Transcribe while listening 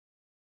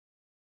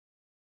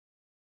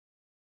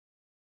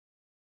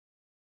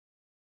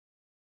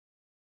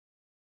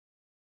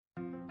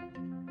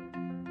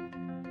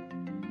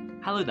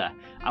Hello there,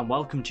 and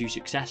welcome to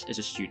Success as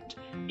a Student,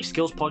 a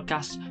skills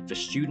podcast for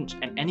students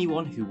and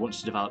anyone who wants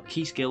to develop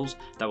key skills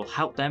that will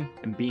help them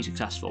in being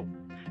successful.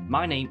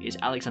 My name is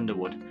Alexander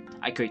Wood.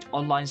 I create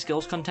online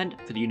skills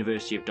content for the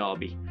University of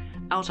Derby.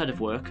 Outside of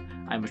work,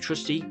 I am a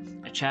trustee,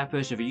 a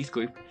chairperson of a youth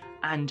group,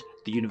 and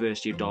the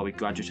University of Derby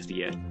Graduate of the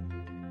Year.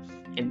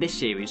 In this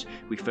series,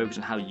 we focus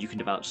on how you can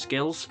develop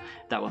skills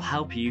that will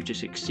help you to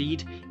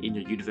succeed in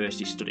your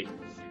university study,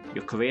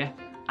 your career,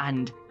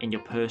 and in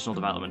your personal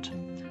development,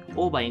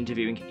 all by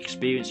interviewing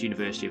experienced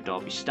University of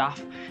Derby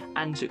staff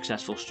and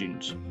successful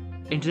students.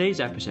 In today's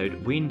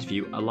episode, we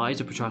interview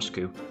Eliza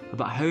Patrascu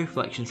about her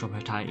reflections from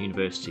her time at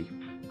university.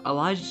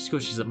 Eliza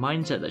discusses the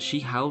mindset that she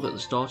held at the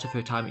start of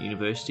her time at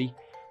university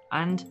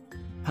and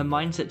her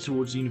mindset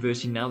towards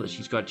university now that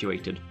she's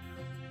graduated.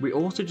 We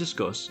also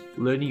discuss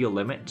learning your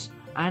limits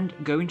and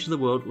going to the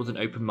world with an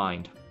open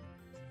mind.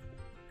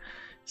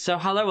 So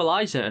hello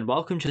Eliza, and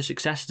welcome to the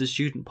Success as a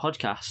Student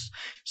podcast.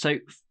 So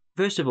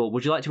first of all,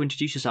 would you like to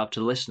introduce yourself to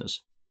the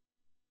listeners?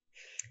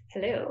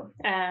 Hello,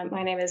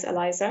 my name is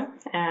Eliza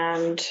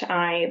and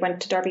I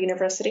went to Derby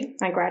University.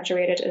 I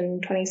graduated in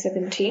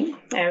 2017.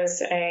 It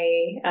was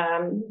a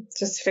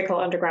just typical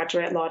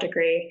undergraduate law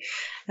degree,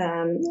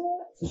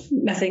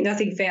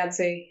 nothing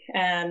fancy.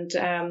 And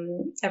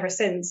ever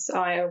since,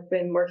 I've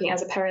been working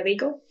as a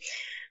paralegal.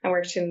 I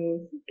worked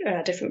in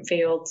different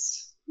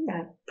fields,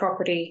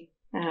 property,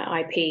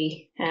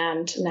 IP,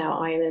 and now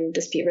I'm in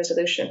dispute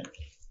resolution.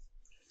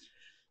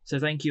 So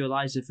thank you,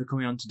 Eliza, for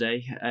coming on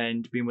today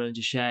and being willing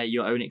to share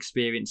your own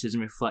experiences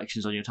and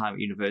reflections on your time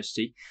at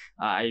university.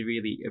 I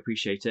really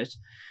appreciate it.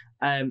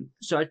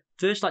 So I'd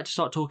first like to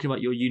start talking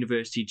about your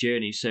university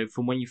journey. So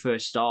from when you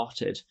first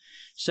started.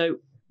 So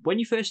when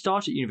you first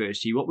started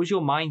university, what was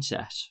your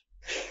mindset?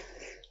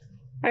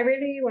 I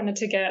really wanted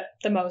to get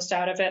the most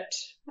out of it.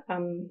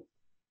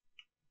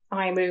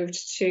 I moved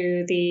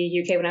to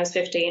the UK when I was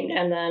 15,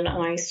 and then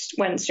I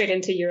went straight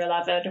into year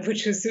 11,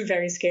 which was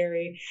very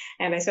scary.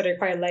 And I studied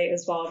quite late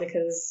as well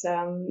because, I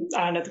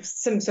don't know, there was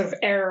some sort of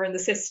error in the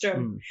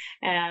system.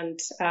 And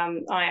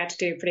I had to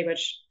do pretty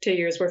much 2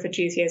 years worth of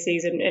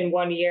GCSEs in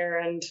 1 year.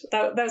 And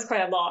that was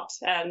quite a lot.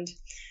 And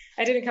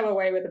I didn't come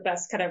away with the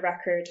best kind of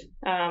record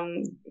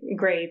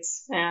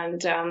grades.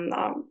 And,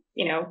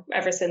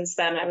 ever since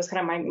then, it was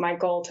kind of my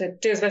goal to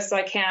do as best as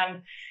I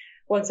can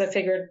once I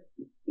figured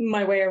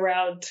my way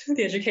around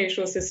the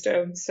educational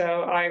system. So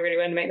I really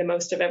wanted to make the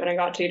most of it when I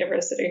got to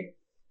university.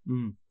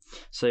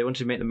 So you wanted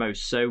to make the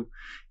most. So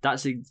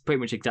that's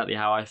pretty much exactly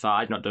how I felt.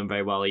 I'd not done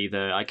very well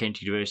either. I came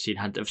to university and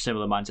had a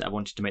similar mindset. I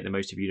wanted to make the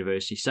most of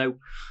university. So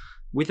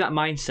with that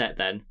mindset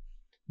then,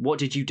 what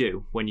did you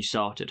do when you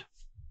started?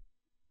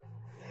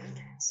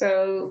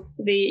 So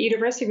the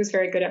university was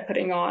very good at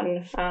putting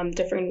on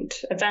different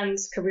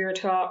events, career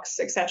talks,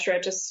 etc.,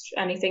 just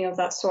anything of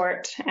that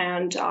sort.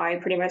 And I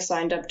pretty much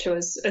signed up to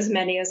as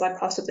many as I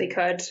possibly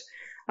could.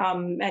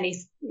 I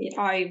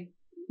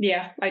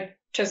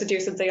chose to do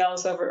something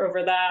else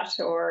over that,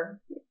 or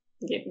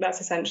that's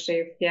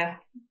essentially,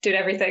 did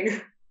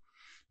everything.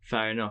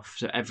 Fair enough.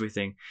 So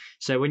everything.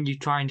 So when you're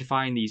trying to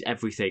find these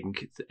everything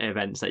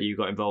events that you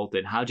got involved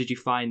in, how did you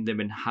find them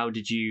and how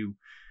did you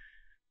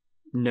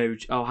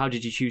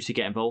choose to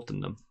get involved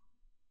in them?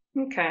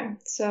 Okay,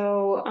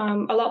 so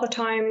a lot of the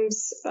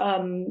times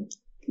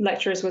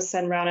lecturers would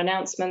send around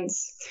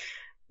announcements,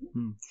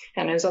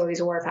 and it was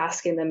always worth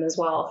asking them as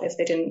well if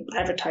they didn't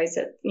advertise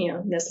it,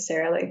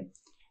 necessarily.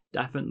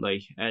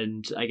 Definitely,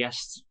 and I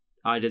guess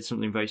I did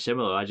something very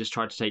similar. I just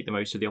tried to take the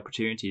most of the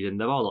opportunities, and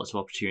there are lots of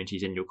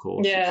opportunities in your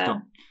course. Yeah.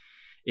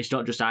 It's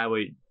not just our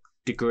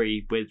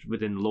degree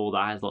within law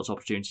that has lots of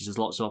opportunities. There's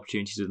lots of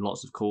opportunities in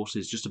lots of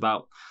courses, just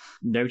about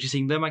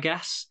noticing them, I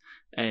guess.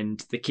 And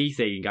the key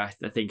thing I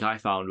think I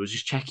found was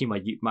just checking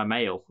my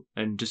mail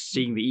and just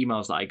seeing the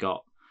emails that I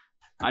got.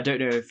 I don't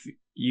know if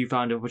you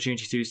found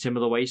opportunities through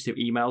similar ways, through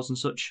emails and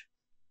such.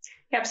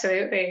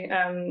 Absolutely.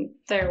 I'm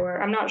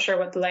not sure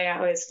what the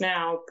layout is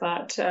now,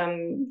 but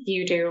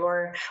you do,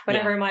 or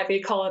whatever it might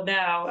be called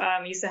now.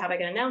 Used to have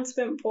like an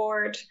announcement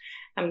board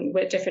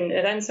with different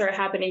events that are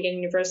happening in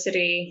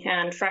university,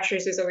 and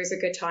freshers is always a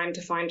good time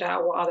to find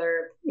out what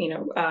other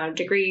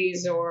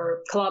degrees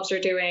or clubs are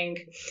doing.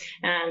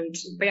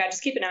 But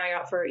just keep an eye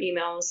out for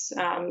emails.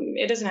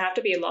 It doesn't have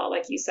to be a lot,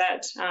 like you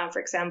said. For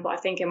example, I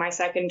think in my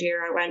second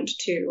year I went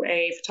to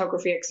a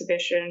photography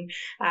exhibition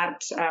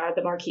at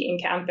the Marketing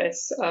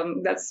campus.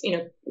 That's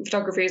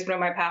photography is one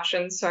of my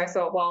passions, so I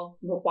thought, well,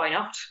 why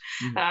not?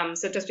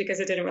 So just because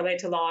it didn't relate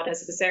to law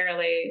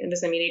necessarily, it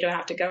doesn't mean you don't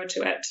have to go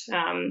to it.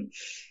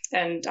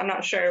 And I'm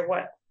not sure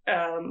what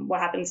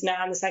happens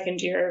now in the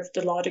second year of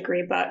the law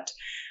degree, but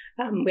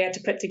we had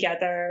to put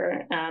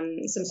together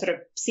some sort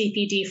of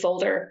CPD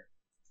folder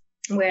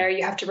where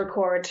you have to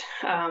record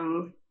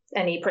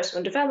any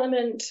personal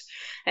development,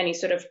 any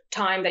sort of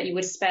time that you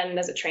would spend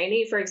as a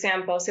trainee, for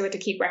example. So we had to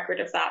keep record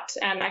of that.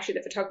 And actually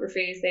the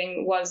photography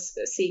thing was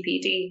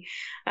CPD,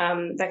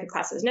 like a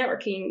class as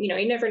networking.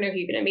 You never know who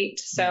you're going to meet.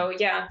 So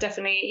yeah,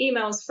 definitely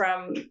emails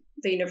from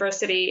the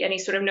university, any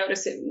sort of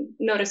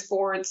notice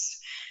boards,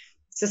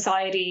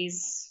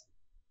 societies,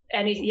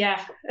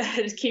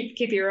 just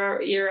keep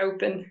your ear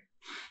open.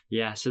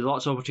 Yeah, so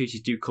lots of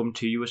opportunities do come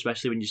to you,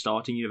 especially when you're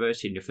starting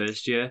university in your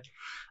first year.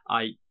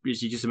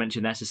 As you just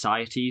mentioned, their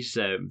societies,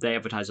 they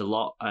advertise a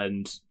lot,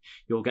 and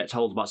you'll get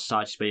told about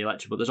societies by your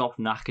lecturer, but there's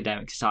often an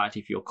academic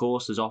society for your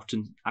course. There's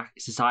often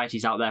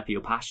societies out there for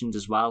your passions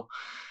as well.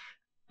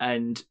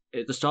 And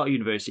at the start of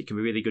university, it can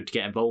be really good to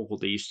get involved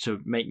with these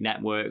to make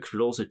networks, but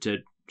also to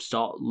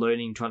start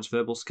learning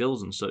transferable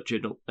skills and such,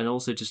 and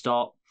also to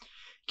start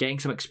getting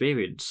some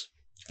experience.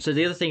 So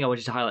the other thing I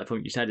wanted to highlight from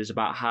what you said is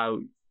about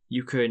how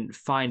you can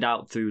find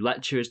out through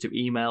lectures, through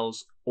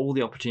emails, all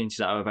the opportunities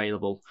that are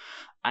available,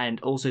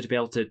 and also to be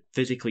able to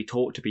physically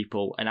talk to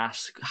people and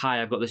ask,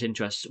 "Hi, I've got this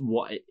interest.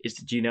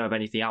 Do you know of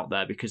anything out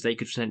there?" Because they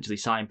could potentially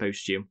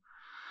signpost you.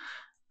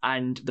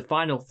 And the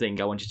final thing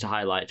I wanted to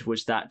highlight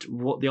was that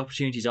what the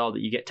opportunities are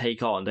that you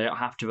take on, they don't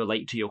have to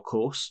relate to your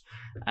course.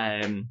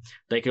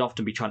 They can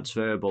often be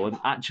transferable. And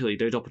actually,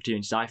 those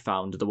opportunities I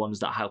found are the ones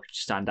that helped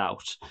you stand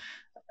out.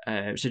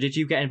 So did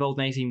you get involved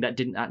in anything that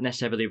didn't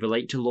necessarily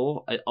relate to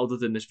law, other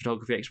than this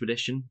photography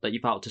expedition, that you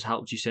felt has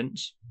helped you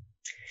since?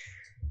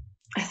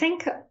 I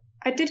think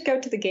I did go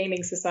to the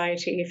gaming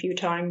society a few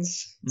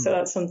times. So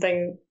that's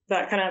something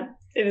that kind of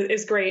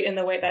is great in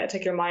the way that it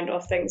took your mind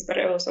off things, but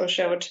it also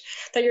showed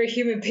that you're a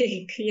human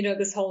being.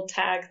 This whole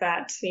tag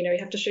that, you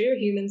have to show your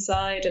human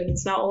side, and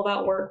it's not all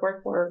about work.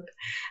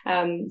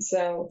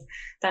 So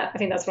I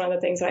think that's one of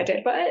the things that I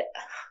did. But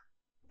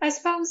I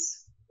suppose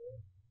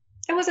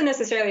it wasn't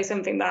necessarily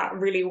something that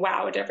really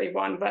wowed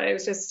everyone, but it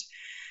was just,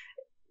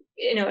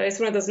 it's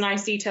one of those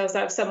nice details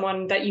that if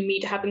someone that you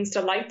meet happens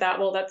to like that,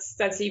 well,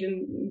 that's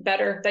even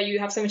better that you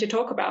have something to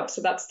talk about.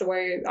 So that's the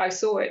way I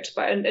saw it,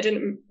 but it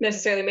didn't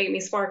necessarily make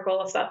me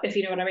sparkle, if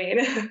you know what I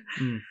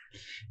mean.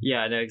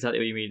 Yeah, I know exactly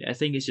what you mean. I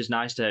think it's just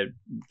nice to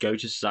go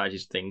to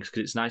societies and things,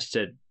 because it's nice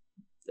to,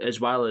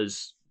 as well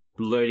as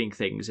learning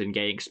things and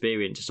getting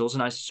experience, it's also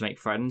nice to make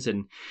friends,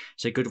 and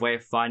it's a good way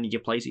of finding your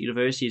place at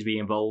university is being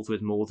involved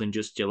with more than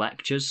just your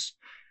lectures.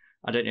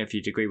 I don't know if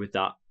you'd agree with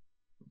that.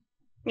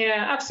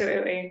 Yeah,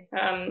 absolutely.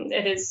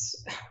 It's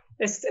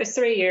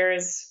 3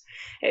 years.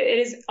 It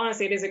is,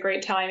 honestly, it is a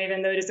great time,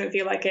 even though it doesn't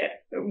feel like it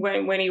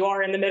when you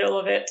are in the middle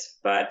of it.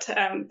 But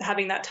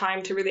having that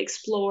time to really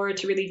explore,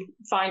 to really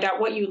find out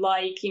what you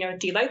like,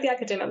 do you like the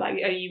academic?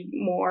 Are you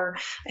more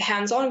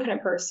hands-on kind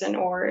of person,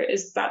 or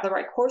is that the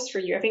right course for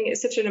you? I think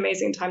it's such an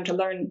amazing time to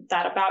learn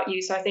that about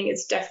you. So I think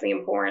it's definitely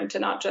important to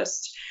not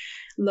just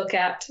look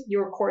at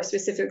your course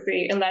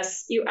specifically,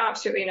 unless you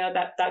absolutely know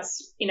that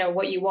that's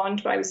what you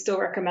want. But I would still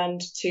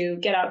recommend to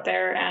get out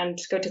there and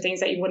go to things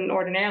that you wouldn't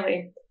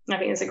ordinarily. I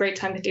think it's a great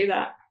time to do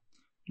that.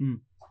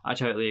 I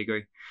totally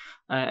agree.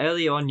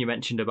 Earlier on, you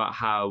mentioned about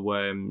how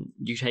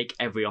you take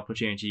every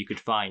opportunity you could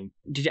find.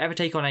 Did you ever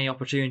take on any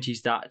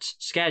opportunities that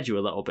scared you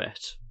a little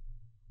bit?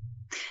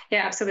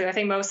 Yeah, absolutely. I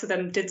think most of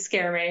them did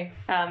scare me.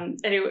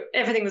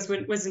 Everything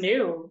was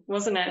new,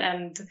 wasn't it?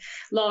 And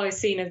law is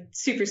seen as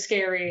super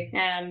scary,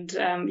 and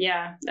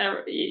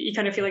you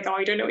kind of feel like, oh,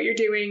 you don't know what you're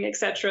doing,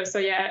 etc. So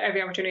yeah,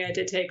 every opportunity I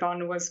did take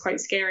on was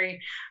quite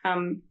scary.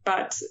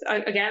 But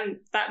again,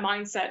 that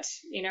mindset,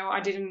 I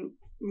didn't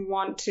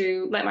want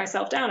to let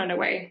myself down in a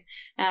way.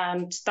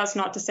 And that's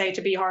not to say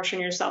to be harsh on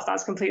yourself.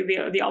 That's completely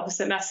the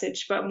opposite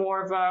message, but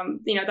more of,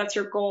 that's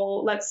your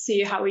goal. Let's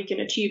see how we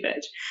can achieve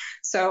it.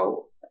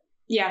 So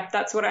yeah,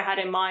 that's what I had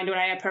in mind when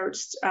I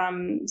approached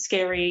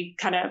scary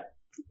kind of,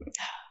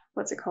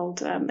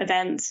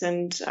 events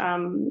and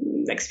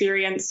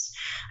experience.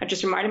 I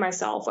just reminded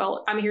myself,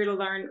 well, I'm here to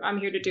learn. I'm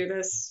here to do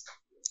this.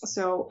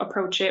 So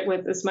approach it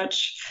with as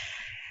much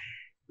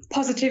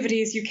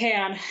positivity as you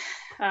can.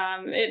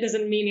 It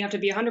doesn't mean you have to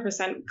be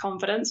 100%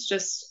 confident,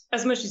 just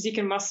as much as you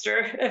can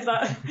muster, if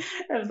that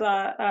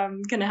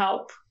can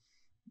help.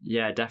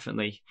 Yeah,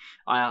 definitely.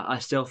 I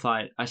still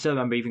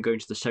remember even going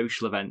to the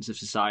social events of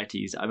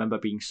societies. I remember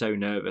being so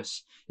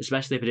nervous,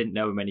 especially if I didn't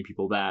know many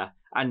people there,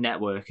 and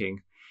networking,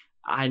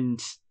 and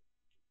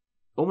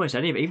almost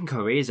even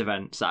careers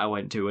events that I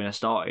went to when I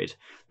started,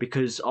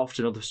 because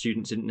often other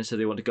students didn't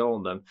necessarily want to go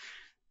on them.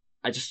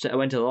 I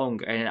went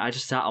along and I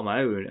just sat on my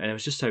own, and I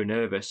was just so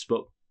nervous.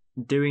 But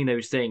doing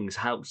those things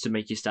helps to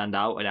make you stand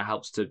out, and it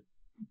helps to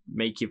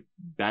make you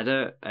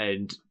better,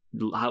 and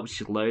helps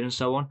you learn and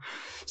so on.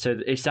 So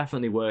it's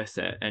definitely worth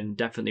it, and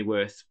definitely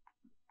worth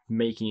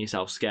making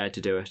yourself scared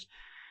to do it.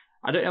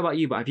 I don't know about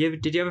you, but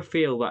did you ever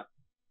feel that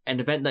an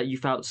event that you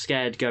felt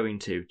scared going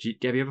to,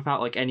 have you ever felt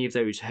like any of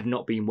those have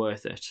not been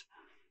worth it?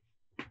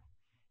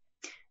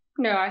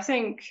 No, I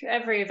think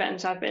every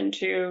event I've been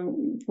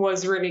to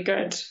was really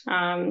good.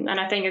 And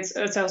I think it's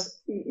also,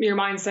 your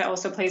mindset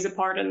also plays a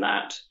part in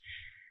that.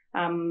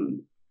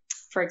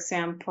 For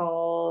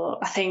example,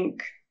 I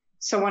think,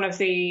 so one of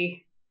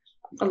the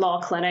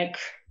law clinic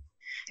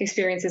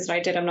experiences that I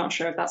did, I'm not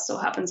sure if that still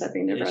happens at the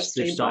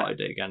university. They started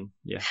it again,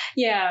 yeah.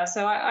 Yeah,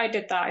 so I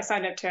did that. I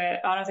signed up to it.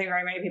 I don't think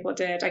very many people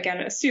did. Again,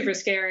 it's super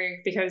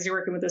scary because you're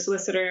working with a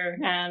solicitor,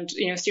 and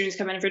students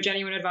come in for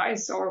genuine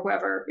advice, or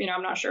whoever.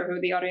 I'm not sure who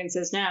the audience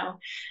is now,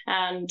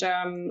 and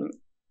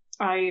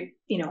I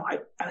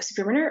was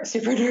super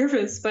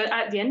nervous, but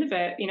at the end of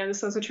it, the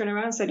solicitor turned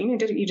around and said, you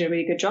did a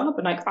really good job.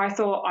 And like, I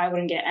thought I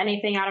wouldn't get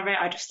anything out of it.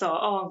 I just thought,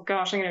 oh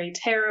gosh, I'm going to be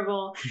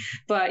terrible.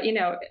 But,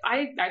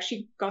 I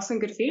actually got some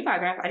good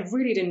feedback. I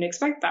really didn't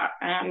expect that.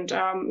 And,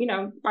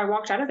 I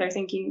walked out of there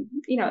thinking,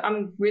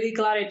 I'm really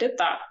glad I did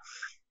that.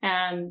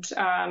 And,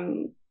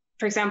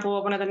 for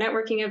example, one of the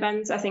networking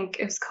events, I think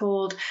it was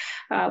called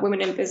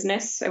Women in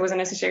Business. It wasn't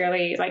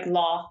necessarily like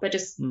law, but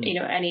just,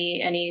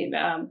 any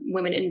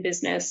women in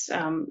business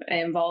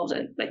involved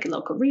in like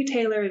local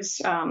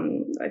retailers,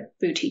 like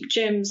boutique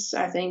gyms.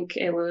 I think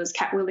it was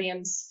Cat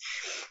Williams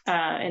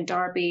in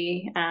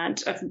Derby,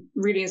 and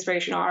really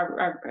inspirational.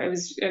 It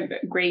was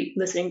great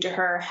listening to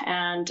her.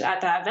 And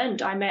at that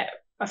event, I met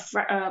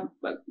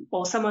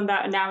someone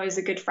that now is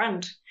a good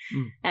friend,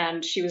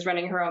 and she was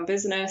running her own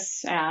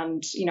business,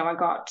 and I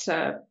got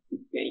to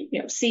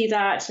see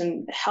that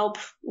and help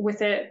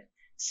with it.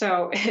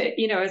 So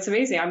it's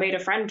amazing. I made a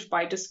friend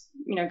by just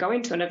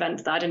going to an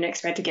event that I didn't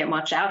expect to get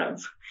much out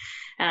of.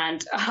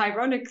 And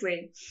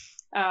ironically,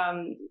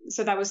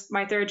 so that was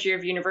my third year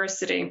of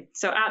university.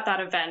 So at that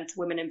event,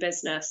 Women in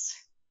Business,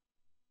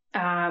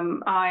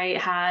 I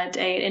had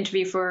an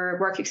interview for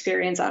work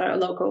experience at a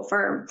local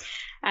firm,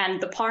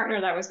 and the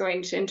partner that was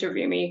going to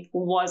interview me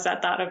was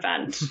at that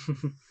event.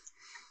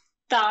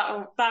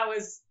 That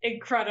was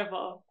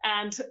incredible.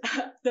 And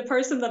the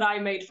person that I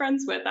made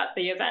friends with at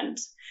the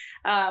event,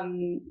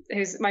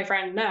 who's my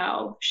friend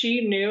now,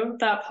 she knew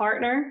that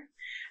partner.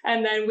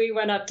 And then we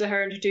went up to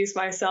her, introduced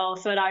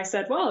myself, and I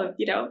said, well,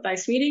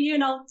 nice meeting you,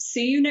 and I'll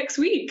see you next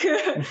week.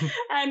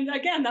 And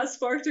again, that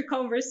sparked a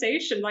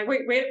conversation. Like,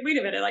 wait a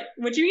minute. Like,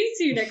 what do you mean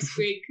see you next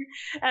week?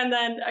 And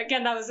then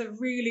again, that was a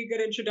really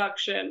good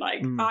introduction.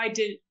 Like,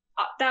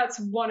 that's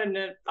one in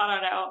a, I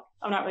don't know,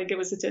 I'm not really good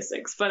with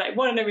statistics, but like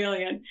 1 in a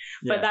million.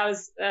 Yeah. But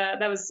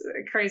that was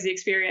a crazy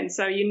experience.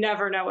 So you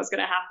never know what's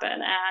going to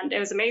happen. And it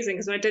was amazing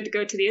because when I did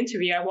go to the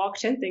interview, I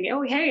walked in thinking,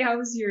 oh, hey, how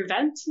was your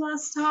event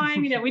last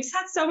time? We just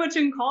had so much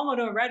in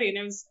common already, and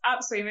it was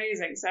absolutely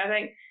amazing. So I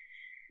think,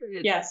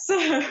 yes.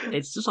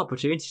 It's just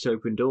opportunities to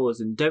open doors,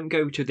 and don't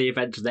go to the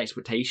event with the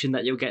expectation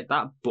that you'll get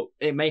that, but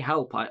it may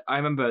help. I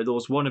remember there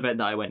was one event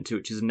that I went to,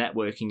 which is a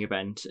networking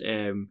event.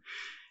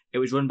 It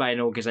was run by an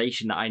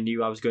organisation that I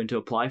knew I was going to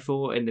apply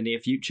for in the near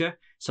future.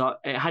 So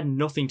it had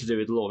nothing to do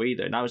with law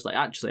either. And I was like,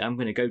 actually, I'm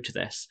going to go to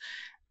this.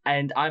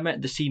 And I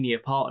met the senior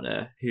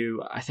partner,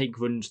 who I think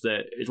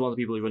is one of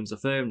the people who runs the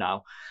firm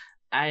now.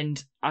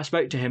 And I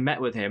spoke to him, met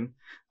with him.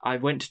 I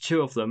went to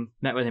 2 of them,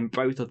 met with him,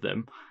 both of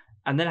them.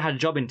 And then I had a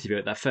job interview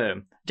at their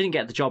firm. Didn't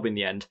get the job in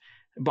the end.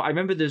 But I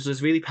remember there was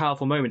this really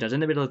powerful moment. I was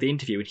in the middle of the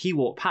interview and he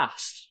walked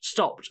past,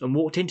 stopped and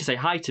walked in to say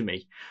hi to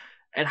me.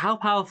 And how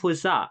powerful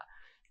is that?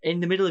 In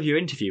the middle of your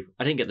interview,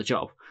 I didn't get the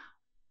job.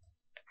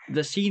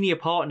 The senior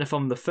partner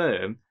from the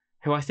firm,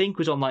 who I think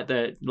was on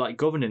the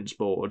governance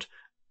board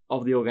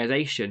of the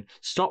organisation,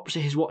 stops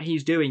what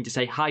he's doing to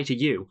say hi to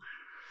you.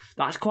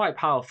 That's quite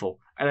powerful.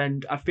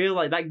 And I feel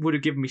like that would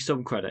have given me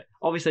some credit.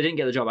 Obviously, I didn't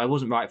get the job. I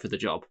wasn't right for the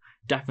job.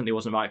 Definitely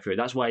wasn't right for it.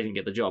 That's why I didn't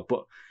get the job.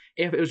 But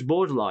if it was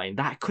borderline,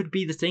 that could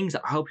be the things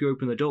that help you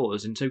open the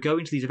doors. And so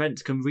going to these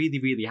events can really,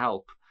 really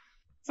help.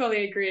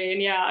 Fully agree.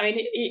 And yeah, I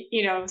mean,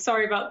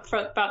 sorry about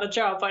the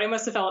job, but it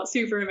must have felt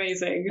super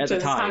amazing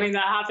just having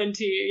that happen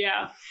to you.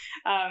 Yeah.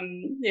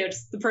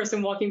 Just the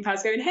person walking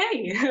past going,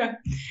 hey.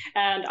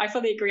 And I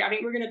fully agree. I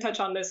think we're going to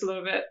touch on this a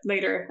little bit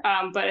later.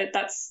 But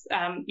that's,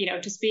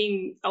 just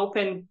being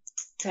open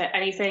to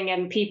anything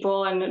and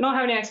people and not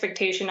having an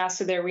expectation as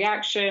to their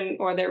reaction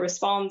or their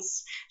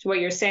response to what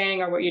you're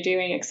saying or what you're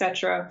doing,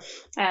 etc.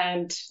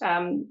 And,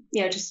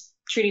 just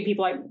treating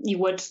people like you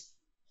would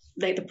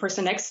like the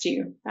person next to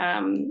you.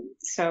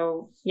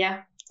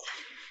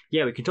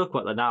 Yeah, we can talk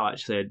about that now,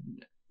 actually.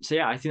 So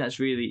yeah, I think that's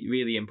really,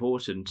 really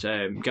important.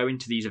 Going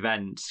to these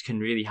events can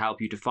really help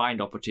you to find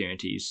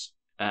opportunities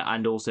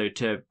and also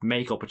to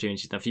make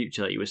opportunities in the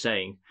future, like you were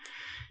saying.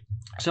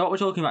 So what we're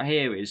talking about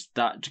here is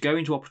that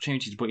going to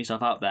opportunities to put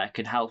yourself out there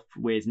can help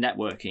with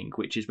networking,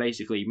 which is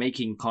basically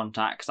making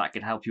contacts that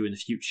can help you in the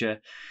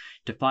future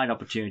to find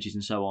opportunities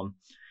and so on.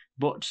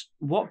 But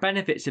what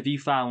benefits have you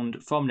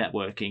found from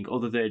networking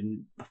other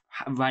than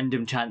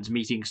random chance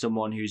meeting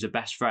someone who's a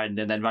best friend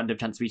and then random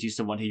chance meeting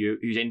someone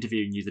who's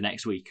interviewing you the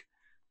next week?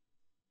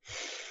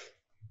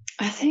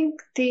 I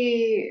think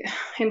the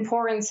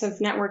importance of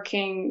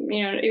networking,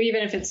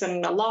 even if it's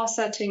in a law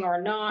setting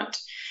or not,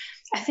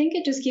 I think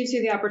it just gives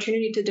you the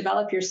opportunity to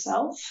develop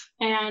yourself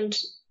and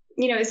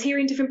it's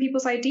hearing different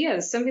people's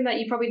ideas, something that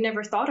you probably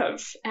never thought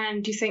of.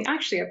 And you think,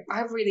 actually,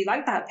 I really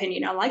like that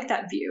opinion. I like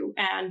that view.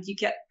 And you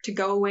get to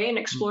go away and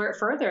explore it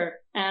further.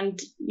 And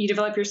you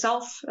develop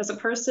yourself as a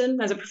person,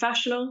 as a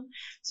professional.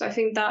 So I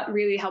think that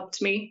really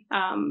helped me.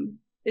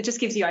 It just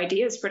gives you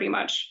ideas pretty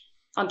much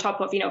on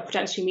top of,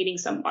 potentially meeting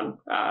someone,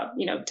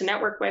 to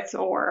network with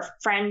or a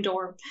friend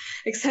or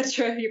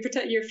etc.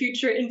 Your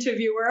future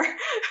interviewer.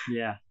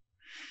 Yeah.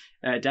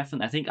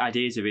 Definitely. I think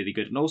ideas are really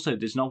good. And also,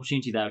 there's an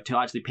opportunity there to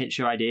actually pitch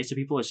your ideas to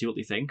people and see what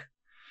they think.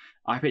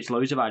 I pitched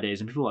loads of ideas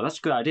and people are like, that's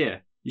a good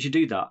idea. You should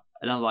do that.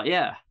 And I'm like,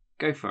 yeah,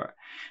 go for it.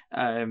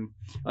 And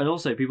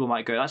also, people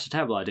might go, that's a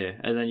terrible idea.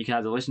 And then you can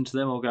either listen to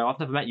them or go, I've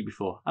never met you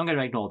before. I'm going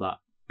to ignore that.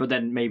 But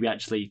then maybe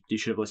actually you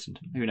should have listened.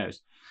 Who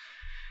knows?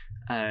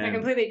 I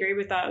completely agree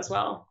with that as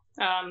well.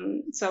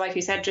 So like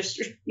you said,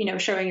 just,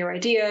 showing your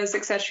ideas,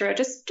 etc.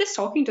 Just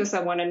talking to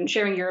someone and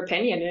sharing your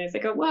opinion. And if they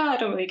go, well, I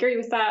don't really agree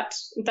with that,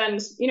 then,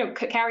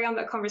 carry on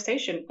that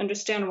conversation.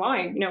 Understand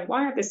why.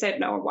 Why have they said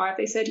no, or why have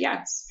they said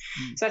yes?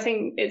 So I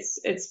think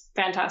it's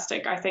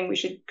fantastic. I think we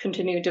should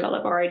continue to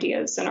develop our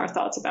ideas and our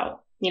thoughts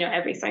about,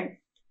 everything.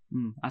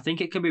 I think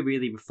it can be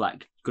really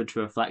good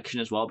for reflection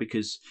as well,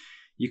 because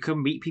you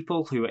can meet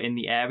people who are in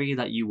the area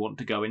that you want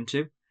to go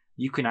into.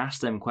 You can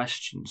ask them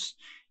questions.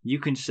 You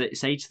can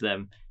say to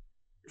them,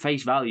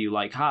 face value,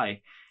 like,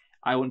 hi,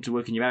 I want to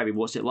work in your area,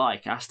 what's it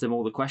like? Ask them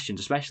all the questions,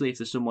 especially if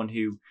there's someone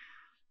who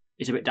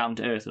is a bit down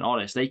to earth and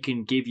honest. They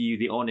can give you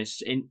the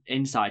honest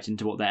insight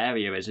into what their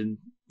area is, and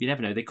you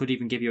never know, they could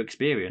even give you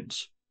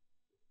experience.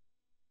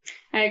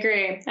 I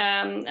agree.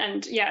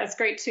 And yeah, it's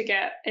great to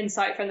get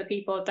insight from the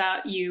people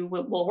that you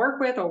will work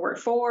with or work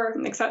for,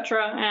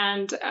 etc.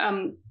 And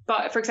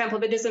but for example,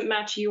 if it doesn't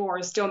match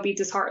yours, don't be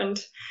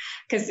disheartened,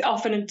 because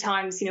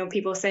oftentimes,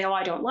 people say, oh,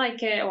 I don't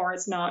like it, or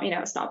it's not,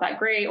 it's not that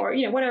great, or,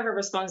 whatever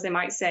response they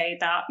might say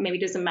that maybe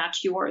doesn't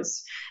match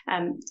yours.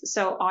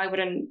 So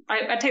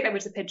I'd take that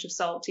with a pinch of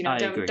salt.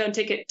 Don't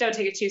take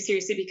it too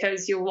seriously,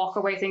 because you'll walk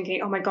away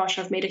thinking, oh my gosh,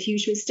 I've made a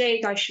huge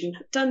mistake. I shouldn't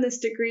have done this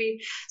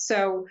degree.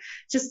 So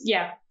just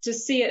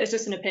see it as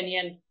just an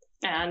opinion.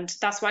 And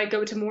that's why I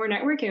go to more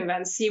networking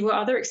events, see what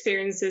other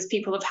experiences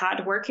people have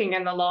had working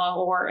in the law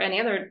or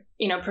any other,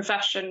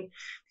 profession,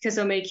 because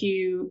it'll make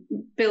you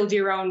build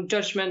your own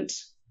judgment.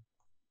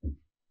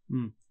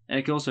 And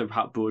it can also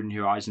help broaden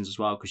your horizons as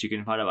well, because you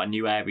can find out about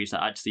new areas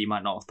that actually you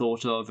might not have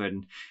thought of,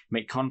 and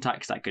make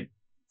contacts that could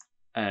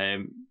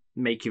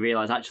make you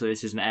realise, actually,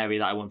 this is an area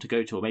that I want to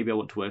go to, or maybe I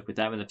want to work with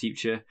them in the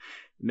future.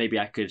 Maybe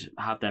I could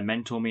have them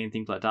mentor me and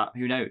things like that.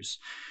 Who knows?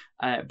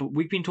 But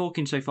we've been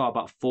talking so far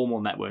about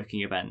formal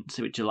networking events,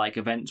 which are like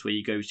events where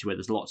you go to where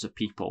there's lots of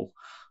people,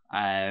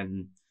 where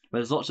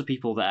there's lots of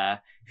people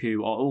there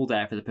who are all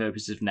there for the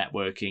purposes of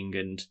networking,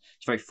 and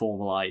it's very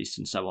formalised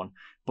and so on.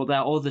 But there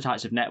are other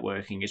types of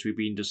networking, as we've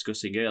been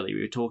discussing earlier.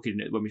 We were talking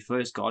when we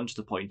first got onto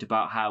the point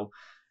about how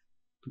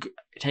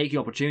taking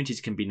opportunities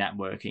can be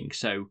networking.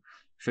 So,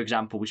 for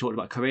example, we talked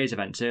about careers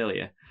events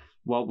earlier.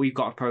 Well, we've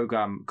got a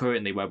program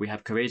currently where we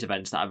have careers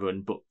events that I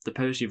run, but the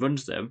person who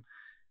runs them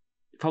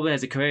probably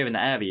has a career in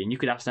that area, and you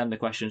could ask them the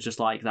questions just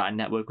like that and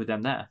network with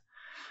them there.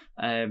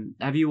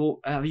 Have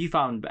you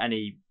found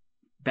any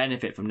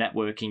benefit from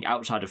networking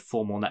outside of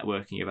formal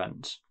networking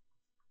events?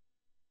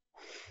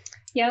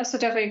 Yeah, so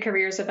definitely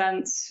careers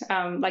events.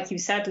 Like you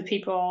said, the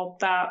people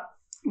that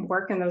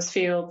work in those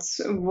fields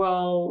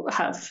will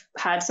have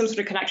had some sort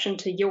of connection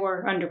to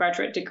your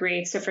undergraduate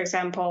degree. So, for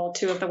example,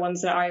 two of the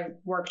ones that I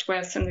worked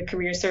with in the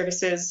career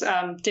services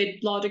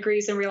did law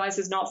degrees and realized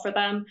it's not for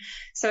them.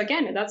 So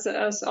again, that's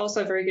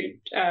also a very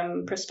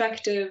good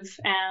perspective.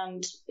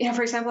 And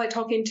for example, like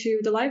talking to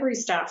the library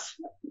staff,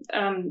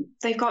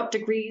 they've got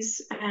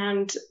degrees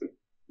and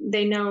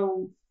they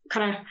know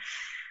kind of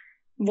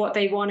what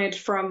they wanted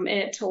from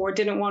it or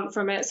didn't want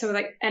from it. So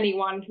like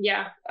anyone,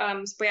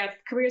 so we have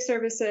career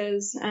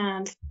services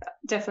and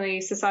definitely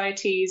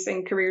societies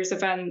and careers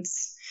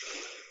events.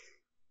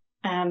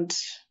 And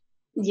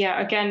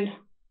again,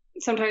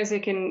 sometimes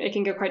it can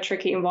get quite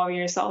tricky involving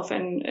yourself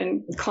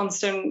in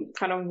constant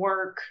kind of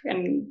work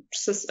and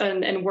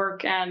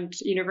work and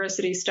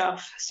university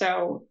stuff.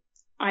 So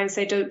I'd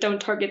say don't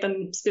target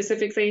them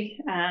specifically.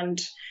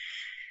 And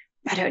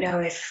I don't know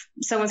if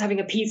someone's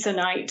having a pizza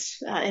night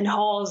in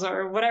halls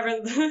or whatever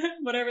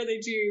they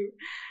do,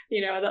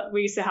 that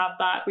we used to have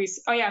that.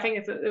 I think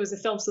if it was a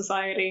film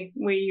society,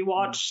 we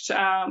watched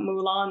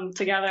Mulan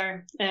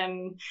together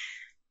in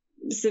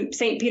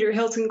St. Peter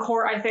Hilton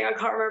Court. I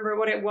can't remember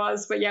what it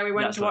was, but we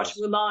went to watch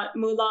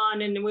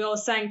Mulan, and we all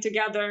sang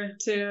together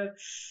to,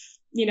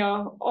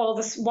 all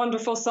the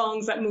wonderful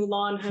songs that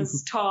Mulan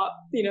has taught,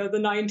 the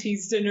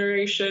 90s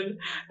generation.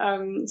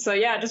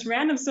 Just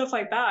random stuff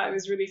like that. It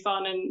was really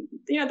fun. And,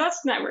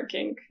 that's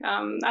networking.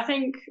 I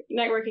think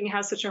networking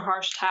has such a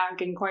harsh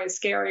tag and quite a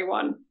scary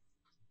one.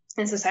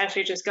 It's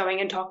essentially just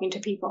going and talking to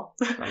people.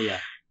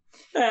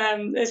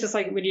 It's just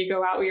like when you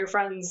go out with your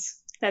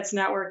friends, that's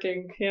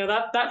networking.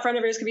 That friend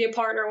of yours could be a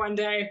partner one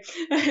day,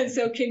 and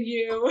so can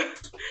you.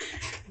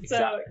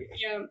 Exactly.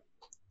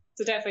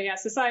 So definitely,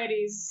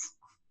 societies.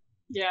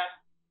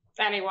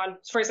 Anyone.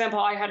 For example,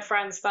 I had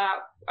friends that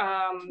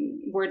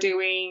were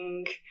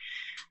doing,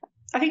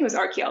 I think it was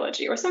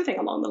archaeology or something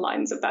along the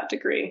lines of that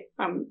degree.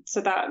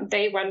 So that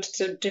they went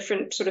to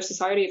different sort of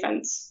society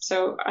events.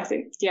 So I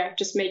think,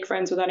 just make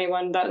friends with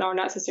anyone that are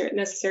not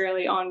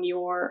necessarily on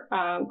your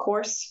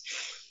course.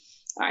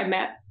 I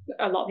met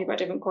a lot of people at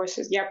different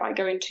courses, by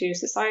going to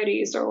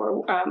societies,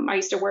 or I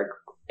used to work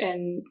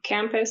in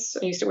campus.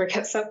 I used to work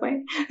at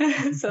Subway.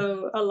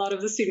 So a lot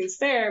of the students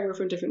there were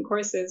from different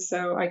courses.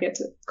 So I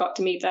got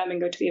to meet them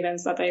and go to the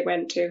events that they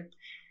went to.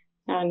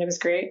 And it was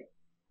great.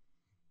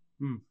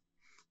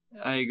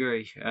 I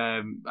agree.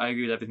 I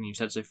agree with everything you've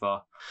said so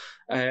far.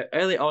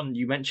 Early on,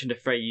 you mentioned a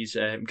phrase,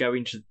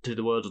 going to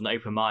the world with an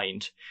open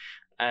mind.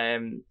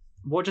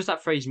 What does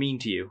that phrase mean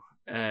to you?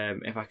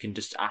 If I can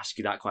just ask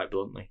you that quite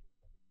bluntly.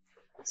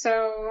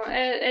 So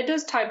it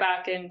does tie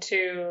back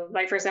into,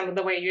 like, for example,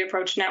 the way you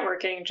approach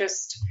networking.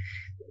 Just,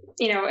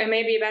 it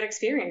may be a bad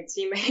experience.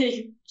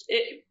 It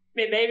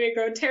may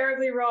go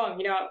terribly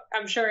wrong.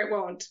 I'm sure it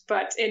won't,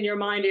 but in your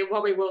mind, it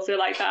probably will feel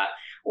like that.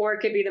 Or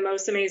it could be the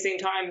most amazing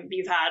time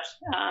you've had.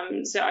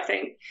 So I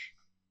think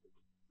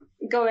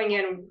going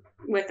in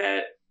with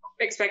it,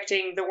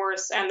 expecting the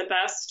worst and the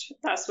best,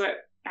 that's what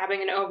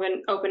having an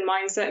open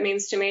mindset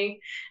means to me.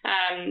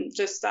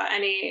 Just that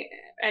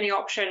any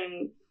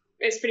option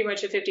is pretty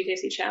much a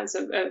 50-50 chance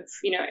of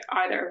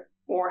either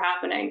or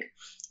happening.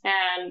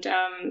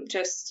 And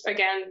just,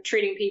 again,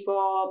 treating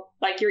people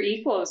like your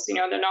equals.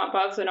 They're not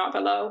above, they're not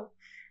below.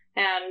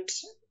 And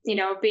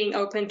being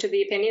open to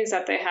the opinions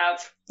that they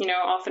have.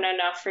 Often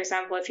enough, for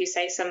example, if you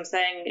say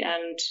something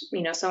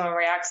and, someone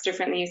reacts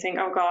differently, you think,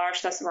 oh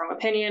gosh, that's the wrong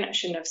opinion, I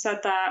shouldn't have said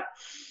that.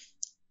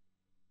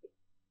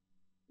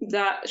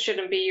 That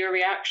shouldn't be your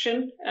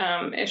reaction.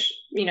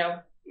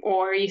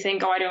 Or you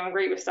think, oh, I don't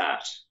agree with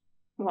that.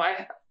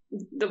 Why?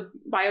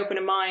 By open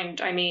a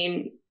mind, I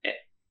mean,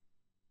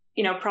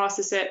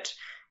 process it,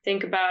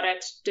 think about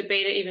it,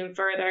 debate it even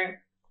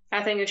further.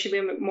 I think it should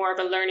be more of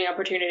a learning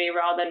opportunity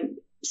rather than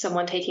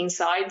someone taking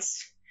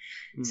sides.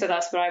 So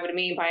that's what I would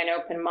mean by an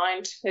open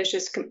mind. It's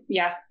just,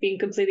 being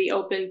completely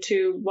open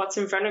to what's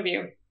in front of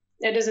you.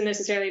 It doesn't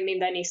necessarily mean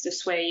that needs to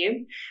sway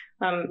you.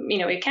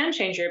 It can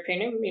change your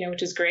opinion,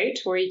 which is great,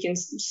 or you can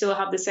still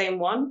have the same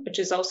one, which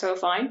is also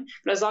fine.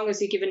 But as long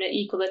as you're giving it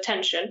equal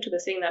attention to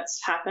the thing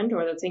that's happened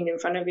or the thing in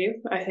front of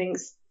you, I think,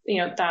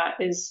 that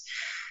is,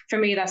 for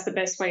me, that's the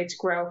best way to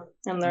grow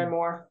and learn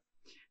more.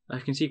 I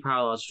can see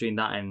parallels between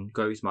that and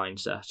growth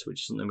mindset,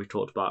 which is something we've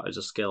talked about as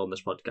a skill on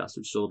this podcast,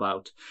 which is all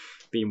about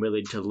being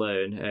willing to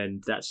learn,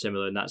 and that's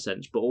similar in that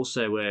sense. But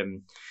also,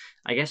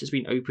 I guess it's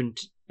being open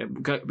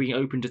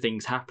to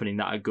things happening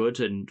that are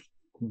good, and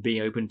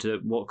being open to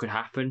what could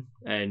happen,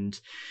 and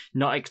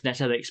not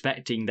necessarily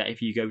expecting that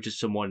if you go to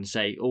someone and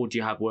say, oh, do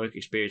you have work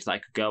experience that I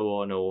could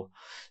go on, or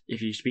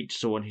if you speak to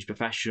someone who's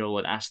professional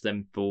and ask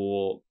them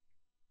for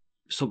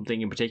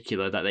something in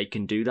particular, that they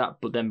can do that,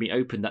 but then be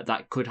open that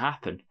that could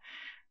happen,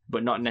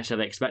 but not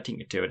necessarily expecting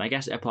it to. And I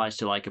guess it applies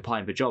to like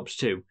applying for jobs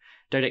too.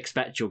 Don't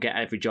expect you'll get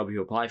every job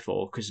you apply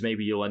for, because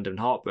maybe you'll end up in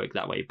heartbreak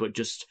that way, but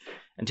just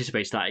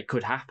anticipate that it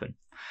could happen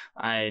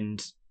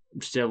and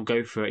still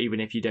go for it, even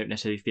if you don't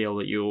necessarily feel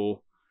that you're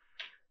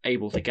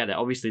able to get it.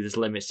 Obviously there's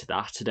limits to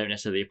that. Don't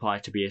necessarily apply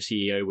to be a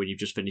CEO when you've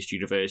just finished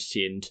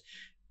university, and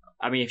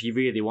I mean, if you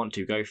really want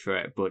to, go for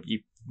it, but you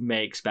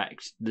may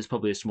expect there's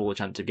probably a smaller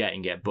chance of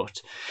getting it, but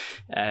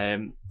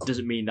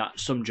doesn't mean that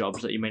some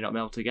jobs that you may not be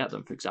able to get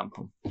them, for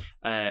example.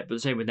 But the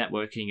same with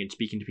networking and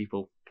speaking to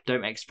people.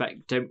 Don't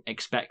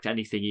expect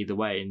anything either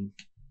way, and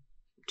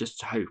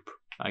just hope,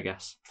 I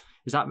guess.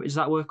 Does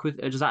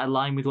that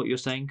align with what you're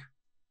saying?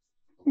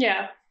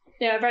 Yeah,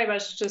 very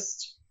much.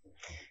 Just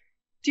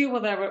deal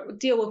with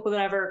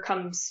whatever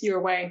comes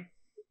your way,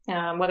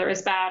 whether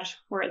it's bad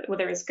or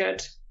whether it's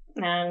good.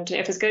 And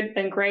if it's good,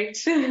 then great.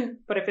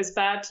 But if it's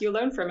bad, you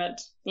learn from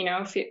it.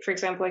 For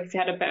example, if you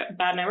had a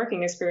bad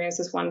networking experience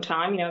this one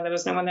time, there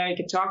was no one there you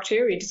could talk to,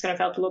 you just kind of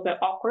felt a little bit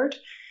awkward.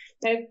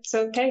 It's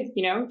okay,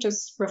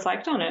 just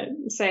reflect on it.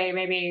 Say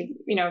maybe,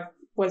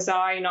 was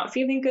I not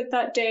feeling good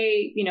that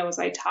day? Was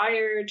I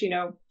tired?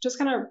 Just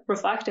kind of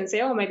reflect and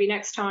say, oh, maybe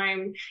next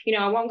time,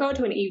 I won't go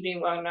to an evening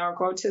one, or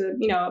go to,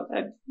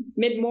 a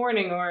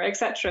mid-morning, or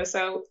etc.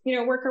 So,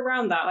 work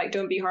around that. Like,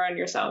 don't be hard on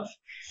yourself.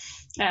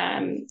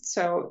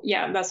 So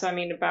yeah, that's what I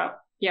mean about,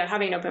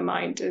 having an open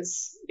mind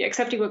is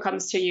accepting what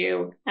comes to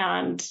you,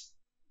 and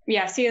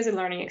see it as a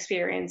learning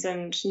experience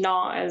and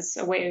not as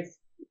a way of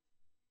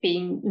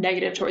being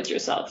negative towards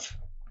yourself.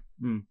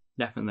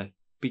 Definitely.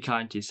 Be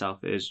kind to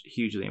yourself is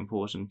hugely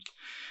important.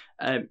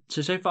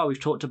 So far we've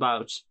talked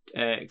about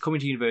coming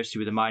to university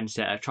with a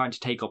mindset of trying to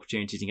take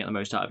opportunities and get the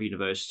most out of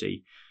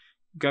university,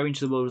 going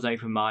to the world with an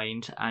open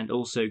mind, and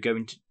also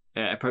going to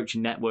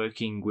approaching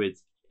networking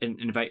with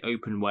in a very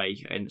open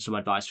way, and some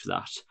advice for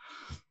that.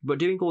 But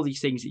doing all these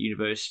things at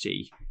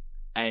university,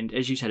 and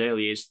as you said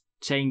earlier, is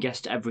saying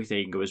yes to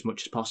everything or as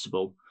much as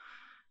possible.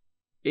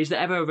 Is there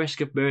ever a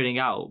risk of burning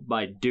out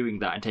by doing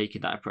that and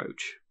taking that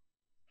approach?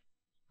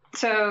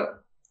 So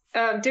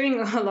doing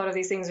a lot of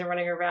these things and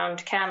running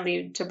around can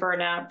lead to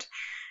burnout.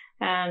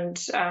 And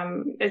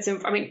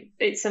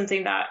it's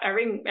something that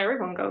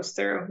everyone goes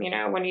through.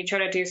 When you try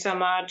to do so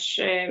much,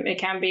 it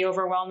can be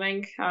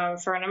overwhelming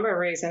for a number of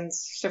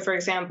reasons. So, for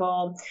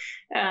example,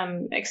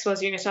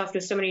 exposing yourself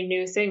to so many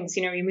new things.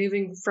 You're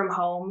moving from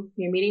home,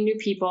 you're meeting new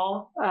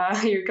people,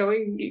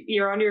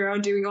 you're on your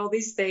own doing all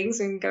these things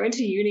and going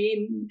to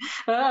uni. And,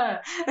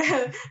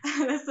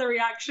 that's the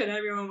reaction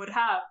everyone would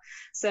have.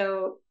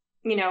 So,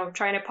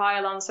 trying to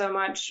pile on so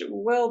much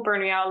will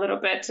burn you out a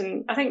little bit.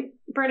 And I think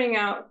burning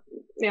out,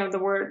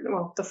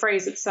 the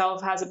phrase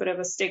itself has a bit of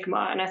a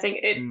stigma. And I think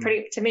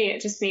to me,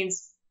 it just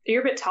means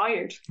you're a bit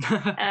tired.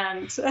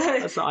 And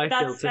that's what I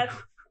feel too.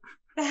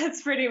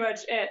 That's pretty much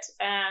it.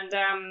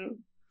 And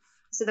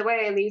so the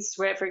way I lead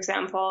to it, for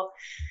example,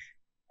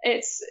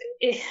 it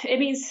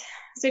means,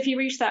 so if you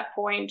reach that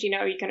point, you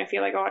kind of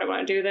feel like, oh, I don't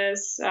want to do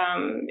this.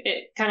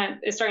 It kind of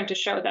is starting to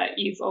show that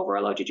you've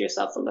overloaded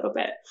yourself a little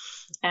bit.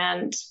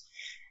 And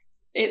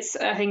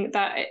I think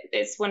that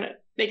it's when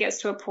it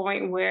gets to a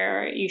point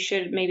where you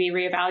should maybe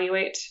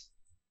reevaluate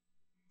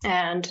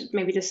and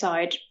maybe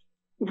decide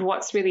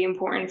what's really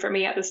important for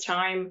me at this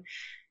time.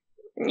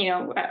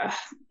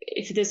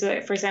 If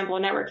there's for example, a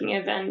networking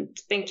event,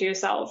 think to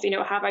yourself,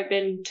 have I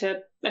been to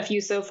a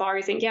few so far?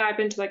 You think, yeah, I've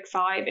been to like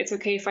 5. It's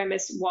okay if I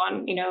miss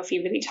one. If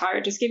you're really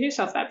tired, just give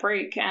yourself that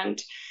break and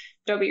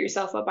don't beat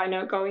yourself up by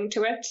not going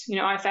to it.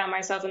 I found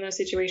myself in those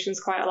situations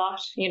quite a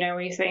lot,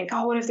 when you think,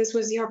 oh, what if this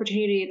was the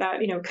opportunity that,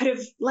 could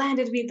have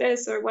landed me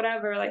this or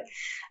whatever? Like,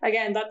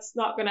 again, that's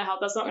not going to help.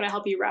 That's not going to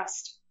help you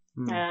rest.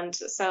 And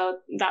so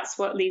that's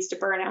what leads to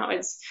burnout.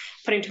 It's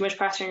putting too much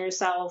pressure on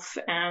yourself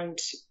and,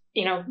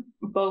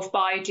 both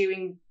by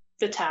doing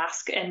the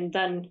task and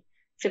then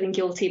feeling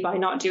guilty by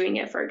not doing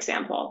it, for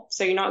example.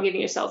 So you're not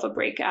giving yourself a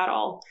break at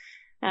all.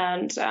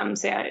 And so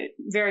yeah, it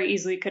very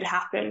easily could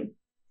happen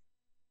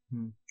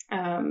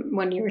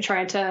when you were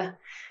trying to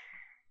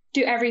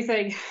do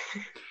everything.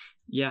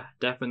 Yeah,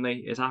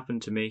 definitely. It's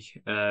happened to me.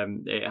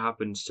 It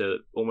happens to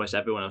almost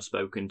everyone I've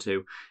spoken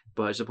to.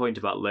 But it's a point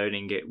about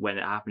learning it when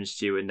it happens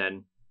to you, and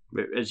then,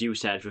 as you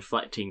said,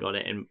 reflecting on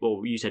it,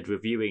 you said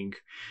reviewing,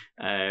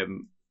 as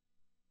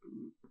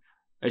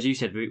you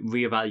said,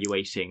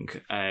 reevaluating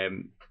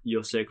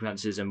your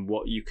circumstances and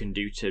what you can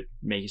do to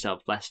make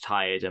yourself less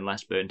tired and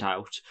less burnt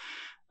out.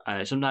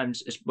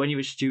 Sometimes when you're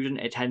a student,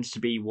 it tends to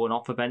be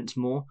one-off events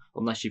more,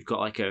 unless you've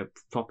got like a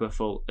proper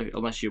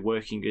unless you're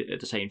working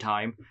at the same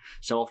time.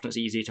 So often it's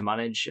easier to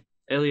manage.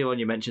 Earlier on,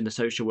 you mentioned the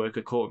social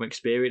worker courtroom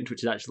experience,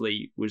 which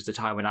was the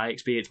time when I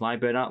experienced my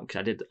burnout, because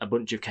I did a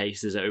bunch of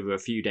cases over a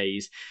few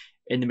days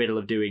in the middle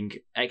of doing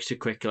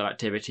extracurricular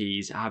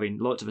activities, having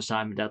lots of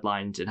assignment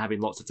deadlines and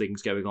having lots of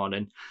things going on.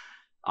 And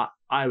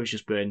I was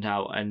just burnt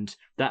out, and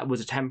that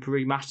was a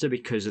temporary matter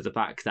because of the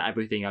fact that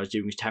everything I was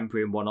doing was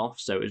temporary and one-off.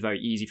 So it was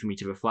very easy for me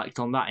to reflect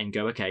on that and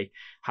go, okay,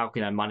 how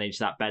can I manage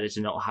that better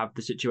to not have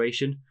the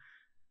situation?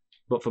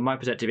 But from my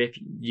perspective, if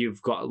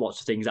you've got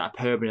lots of things that are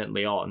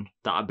permanently on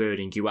that are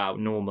burning you out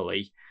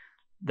normally,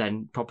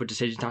 then proper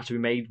decisions have to be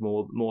made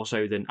more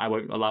so than I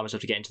won't allow myself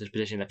to get into this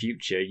position in the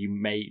future. You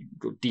may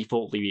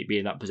defaultly be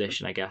in that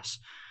position, I guess.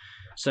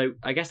 So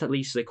I guess that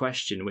leads to the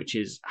question, which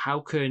is,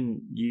 how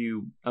can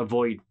you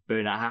avoid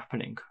burnout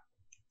happening?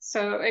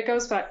 So it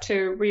goes back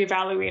to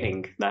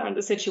reevaluating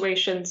the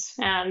situations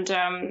and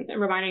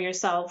reminding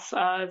yourself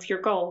of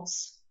your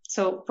goals.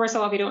 So first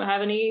of all, if you don't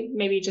have any,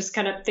 maybe just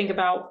kind of think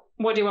about,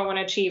 what do I want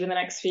to achieve in the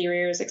next few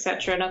years,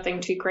 etc. Nothing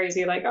too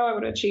crazy like, oh, I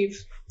want to achieve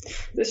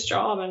this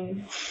job,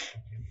 and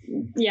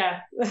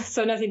yeah,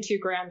 so nothing too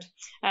grand.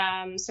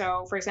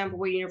 So for example,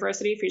 with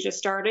university, if you're just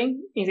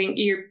starting, you think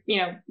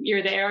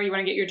you're there, you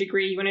want to get your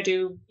degree, you want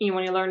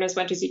to learn as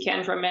much as you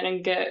can from it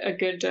and get a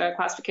good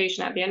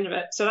classification at the end of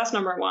it. So that's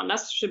number one.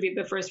 That should be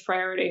the first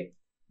priority.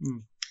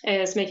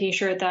 Is making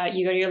sure that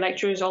you go to your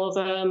lectures, all of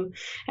them,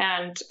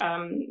 and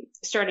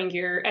starting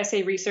your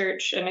essay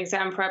research and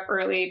exam prep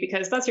early,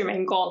 because that's your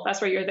main goal. That's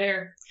why you're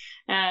there.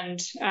 And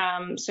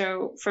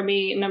so for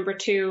me, number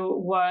 2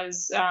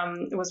 was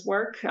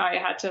work. I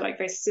had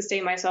to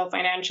sustain myself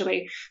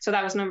financially. So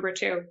that was number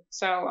 2.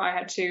 So I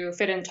had to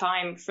fit in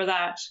time for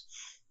that.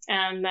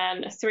 And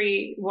then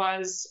 3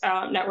 was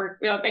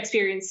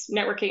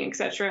networking,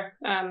 etc.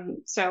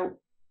 So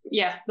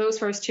yeah, those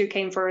first 2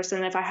 came first,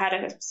 and if I had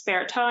a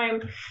spare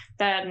time,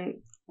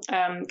 then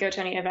go to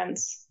any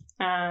events.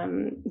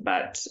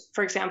 But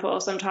for example,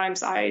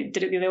 sometimes I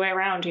did it the other way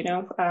around,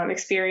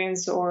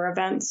 experience or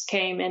events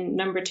came in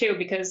number 2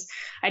 because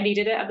I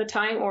needed it at the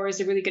time, or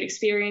is a really good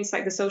experience,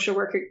 like the social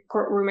worker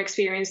courtroom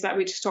experience that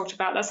we just talked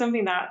about. That's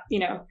something that,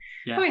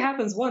 only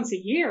happens once a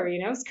year,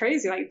 it's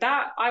crazy. Like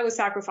that I would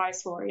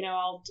sacrifice for,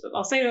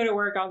 I'll say no to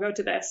work, I'll go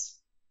to this.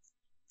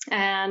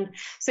 And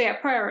so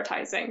yeah,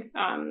 prioritizing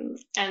and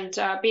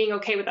being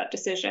okay with that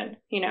decision,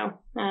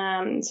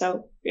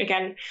 so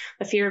again,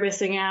 the fear of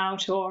missing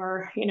out,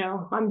 or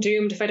I'm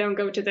doomed if I don't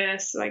go to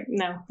this,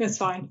 no, it's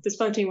fine, there's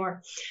plenty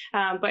more.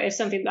 But if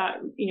something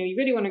that you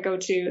really want to go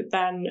to,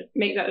 then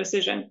make that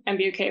decision and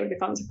be okay with the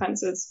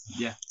consequences.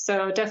 Yeah.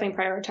 So definitely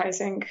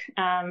prioritizing,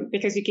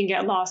 because you can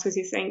get lost because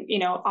you think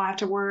I have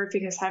to work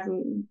because I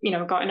haven't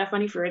got enough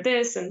money for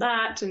this and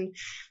that,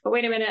 but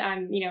wait a minute,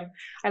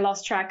 I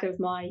lost track of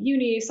my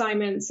uni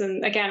assignments,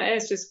 and again,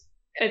 it's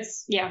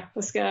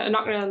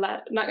not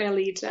gonna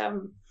lead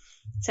to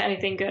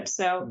anything good.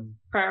 So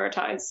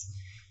prioritize.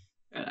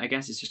 I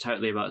guess it's just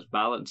totally about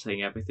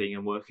balancing everything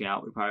and working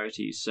out the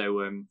priorities.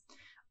 So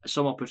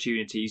some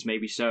opportunities may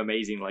be so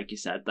amazing, like you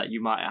said, that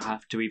you might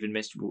have to even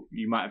miss.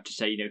 You might have to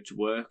say no to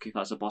work if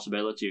that's a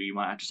possibility, or you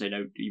might have to say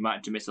no. You might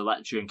have to miss a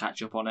lecture and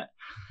catch up on it.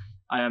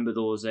 I remember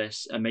there was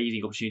this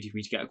amazing opportunity for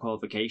me to get a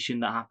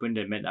qualification that happened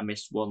and meant I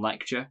missed one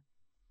lecture.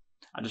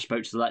 I just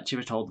spoke to the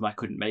lecturer, told them I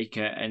couldn't make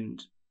it,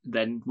 and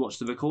then watch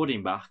the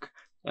recording back,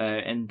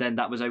 and then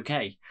that was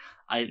okay.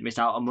 I didn't miss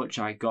out on much.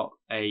 I got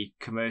a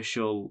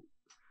commercial.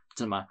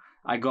 Doesn't matter.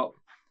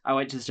 I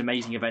went to this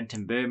amazing event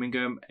in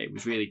Birmingham. It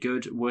was really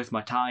good, worth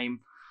my time.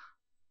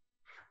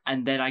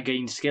 And then I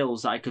gained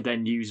skills that I could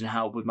then use and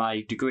help with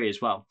my degree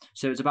as well.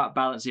 So it's about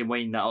balancing and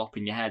weighing that up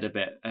in your head a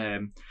bit.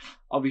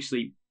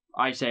 Obviously,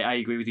 I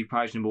agree with you.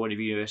 Priority number one of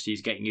university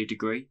is getting your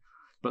degree,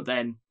 but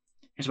then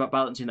it's about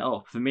balancing it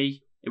up. For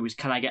me, it was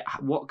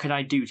what can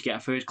I do to get a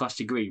first class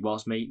degree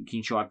whilst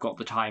making sure I've got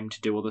the time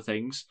to do other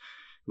things?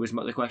 Was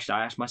the question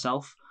I asked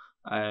myself.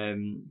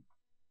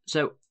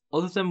 So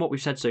other than what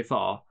we've said so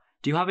far,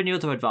 do you have any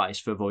other advice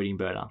for avoiding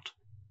burnout?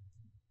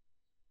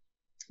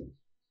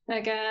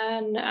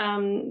 Again,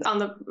 on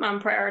the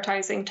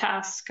prioritizing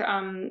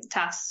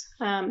tasks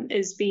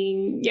is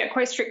being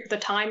quite strict with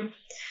the time.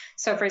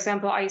 So, for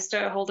example, I used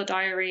to hold a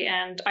diary,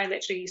 and I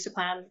literally used to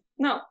plan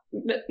not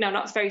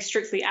very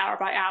strictly hour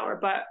by hour,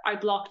 but I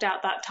blocked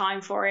out that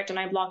time for it, and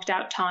I blocked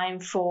out time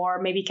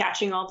for maybe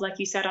catching up, like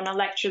you said, on a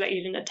lecture that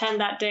you didn't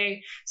attend that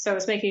day. So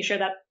it's making sure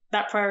that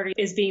that priority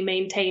is being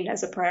maintained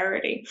as a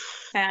priority.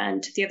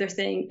 And the other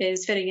thing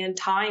is fitting in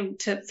time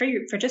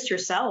for just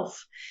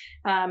yourself.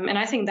 And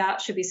I think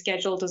that should be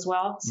scheduled as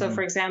well. So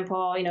for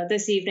example,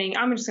 this evening,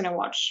 I'm just going to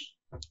watch,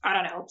 I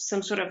don't know,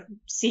 some sort of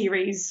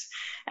series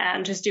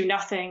and just do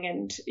nothing.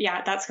 And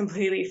that's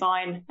completely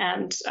fine.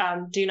 And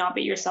do not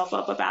beat yourself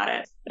up about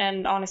it.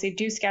 And honestly,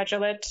 do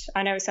schedule it.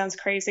 I know it sounds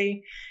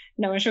crazy.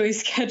 No one should really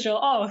schedule,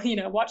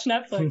 watch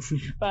Netflix.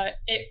 But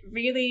it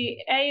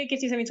really, it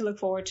gives you something to look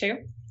forward to.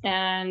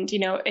 And,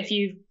 if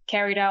you've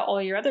carried out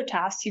all your other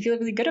tasks, you feel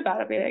really good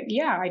about it.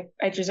 Be like,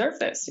 I deserve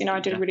this. I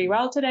did really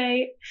well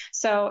today.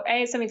 So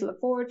it's something to look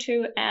forward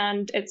to.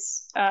 And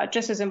it's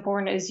just as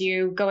important as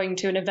you going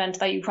to an event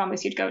that you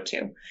promised you'd go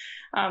to.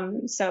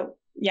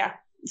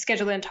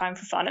 Schedule in time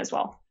for fun as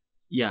well.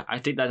 Yeah, I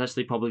think that's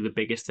actually probably the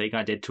biggest thing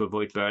I did to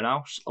avoid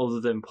burnout, other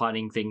than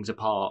planning things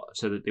apart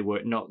so that they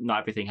were not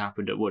everything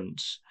happened at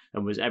once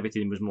and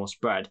everything was more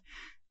spread.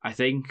 I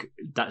think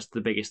that's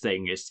the biggest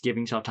thing, is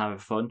giving yourself time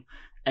for fun.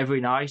 Every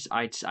night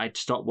I'd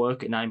stop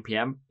work at 9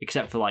 p.m,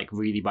 except for like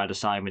really bad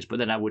assignments, but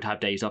then I would have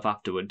days off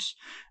afterwards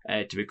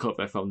to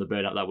recover from the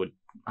burnout that would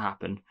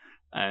happen.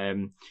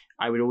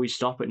 I would always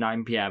stop at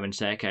 9 p.m. and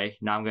say, okay,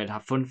 now I'm going to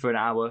have fun for an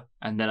hour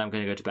and then I'm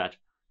going to go to bed.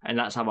 And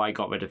that's how I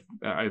got rid of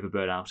over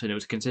burnout. And it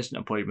was a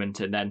consistent appointment,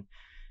 and then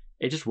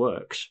it just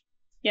works.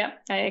 Yeah,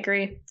 I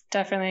agree.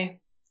 Definitely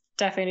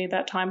need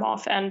that time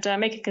off, and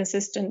make it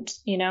consistent.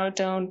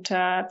 Don't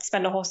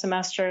spend a whole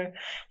semester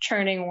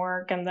churning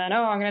work and then,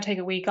 I'm going to take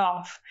a week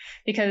off,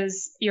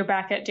 because you're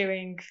back at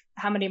doing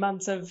how many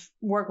months of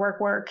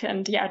work.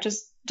 And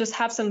just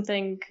have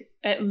something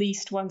at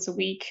least once a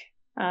week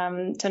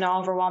to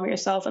not overwhelm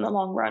yourself in the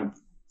long run.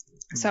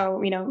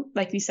 So,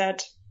 like we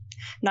said,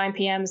 9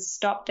 p.m. is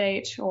stop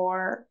date,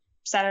 or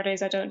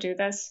Saturdays I don't do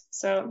this.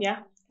 So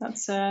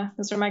those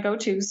are my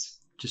go-tos.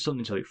 Just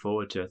something to look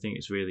forward to. I think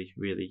it's really,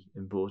 really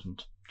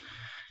important.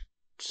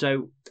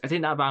 So I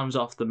think that rounds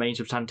off the main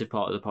substantive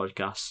part of the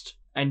podcast.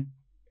 And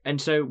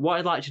so what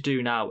I'd like to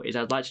do now is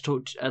I'd like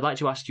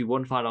to ask you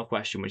one final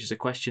question, which is a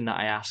question that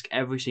I ask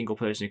every single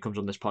person who comes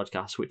on this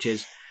podcast, which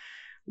is,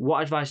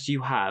 what advice do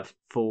you have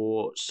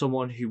for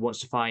someone who wants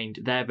to find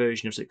their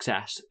version of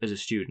success as a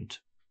student?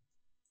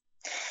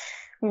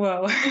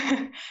 Whoa,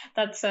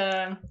 that's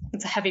a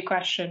heavy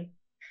question.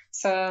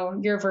 So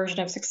your version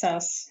of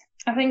success.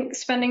 I think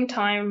spending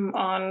time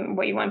on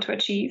what you want to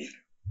achieve.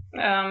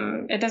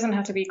 It doesn't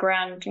have to be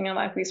grand,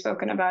 like we've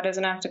spoken about. It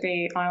doesn't have to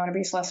be, I want to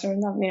be solicitor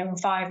in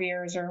 5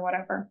 years or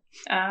whatever.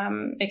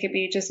 It could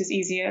be just as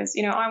easy as,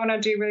 I want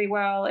to do really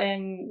well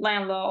in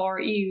land law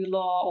or EU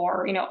law,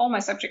 or, all my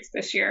subjects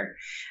this year.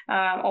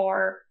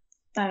 Or,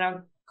 I don't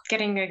know,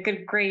 getting a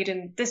good grade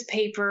in this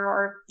paper,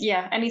 or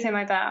anything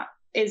like that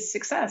is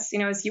success.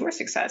 It's your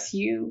success.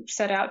 You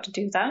set out to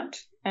do that,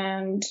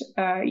 and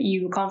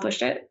you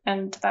accomplished it,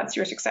 and that's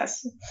your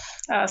success.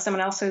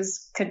 Someone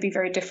else's could be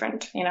very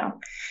different,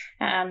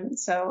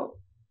 so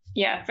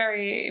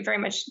very, very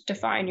much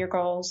define your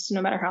goals,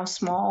 no matter how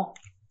small,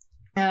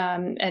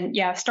 and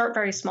start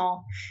very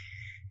small.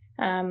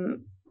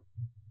 And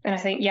I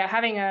think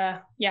having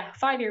a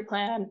 5-year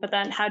plan, but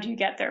then how do you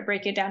get there?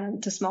 Break it down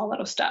into small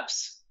little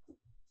steps.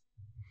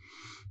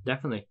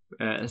 Definitely.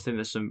 I think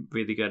there's some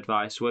really good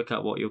advice. Work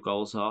out what your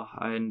goals are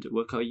and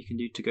work out what you can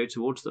do to go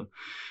towards them.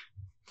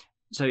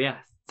 So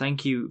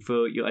thank you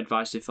for your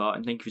advice so far,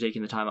 and thank you for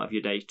taking the time out of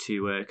your day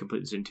to complete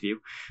this interview.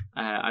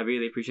 I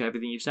really appreciate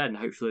everything you've said, and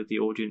hopefully the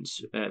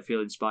audience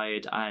feel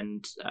inspired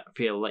and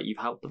feel like you've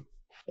helped them.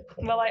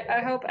 Well,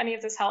 I hope any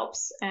of this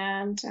helps,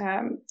 and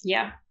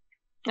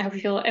I hope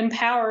you feel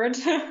empowered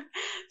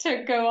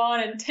to go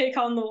on and take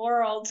on the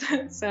world.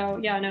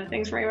 So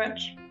thanks very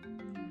much.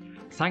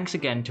 Thanks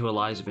again to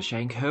Eliza for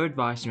sharing her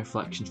advice and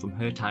reflections from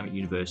her time at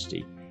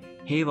university.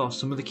 Here are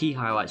some of the key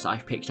highlights that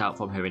I've picked out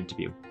from her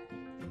interview.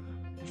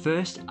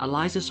 First,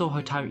 Eliza saw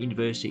her time at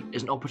university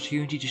as an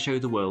opportunity to show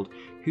the world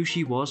who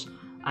she was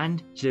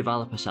and to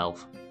develop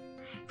herself.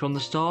 From the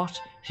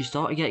start, she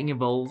started getting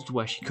involved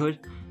where she could,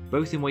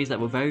 both in ways that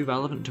were very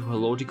relevant to her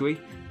law degree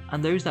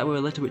and those that were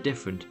a little bit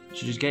different,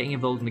 such as getting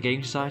involved in the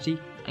Game Society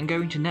and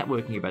going to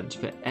networking events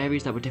for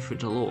areas that were different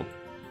to law.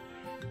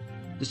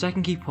 The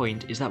second key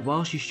point is that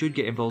whilst you should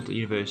get involved at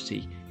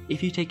university,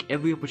 if you take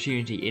every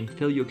opportunity and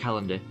fill your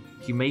calendar,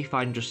 you may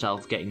find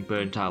yourself getting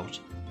burnt out.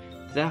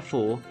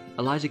 Therefore,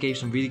 Eliza gave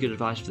some really good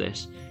advice for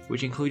this,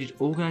 which included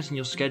organising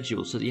your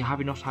schedule so that you have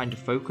enough time to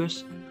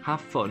focus,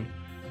 have fun,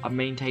 and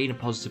maintain a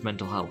positive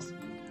mental health.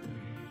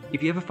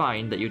 If you ever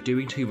find that you're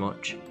doing too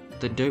much,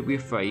 then don't be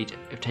afraid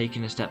of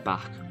taking a step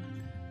back.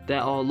 There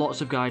are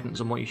lots of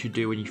guidance on what you should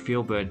do when you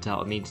feel burnt out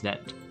on the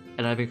internet,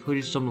 and I've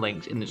included some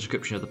links in the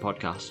description of the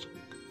podcast.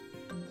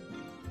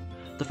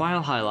 The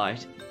final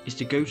highlight is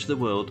to go to the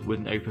world with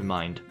an open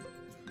mind.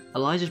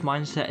 Eliza's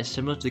mindset is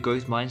similar to the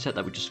growth mindset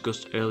that we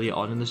discussed earlier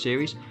on in the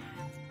series,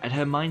 and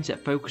her mindset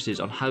focuses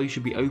on how you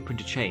should be open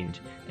to change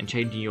and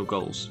changing your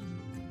goals.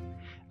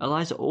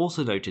 Eliza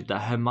also noted that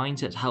her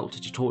mindset helped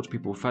her to talk to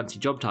people with fancy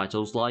job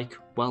titles like,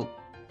 well,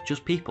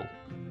 just people.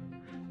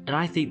 And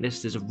I think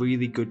this is a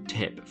really good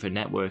tip for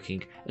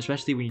networking,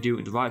 especially when you do it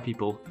with the right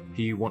people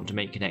who you want to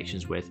make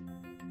connections with.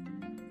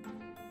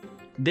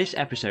 This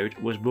episode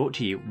was brought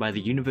to you by the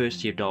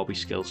University of Derby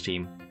Skills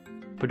team.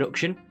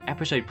 Production,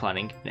 episode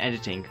planning and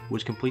editing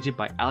was completed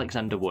by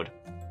Alexander Wood.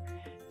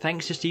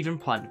 Thanks to Stephen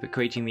Plant for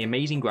creating the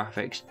amazing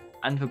graphics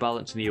and for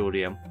balancing the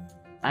audio,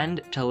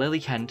 and to Lily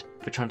Kent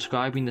for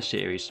transcribing the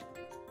series.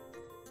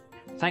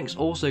 Thanks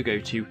also go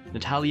to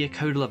Natalia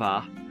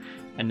Kodelavar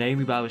and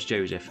Naomi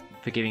Bowers-Joseph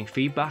for giving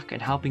feedback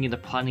and helping in the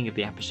planning of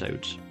the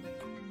episodes.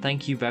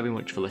 Thank you very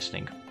much for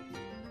listening.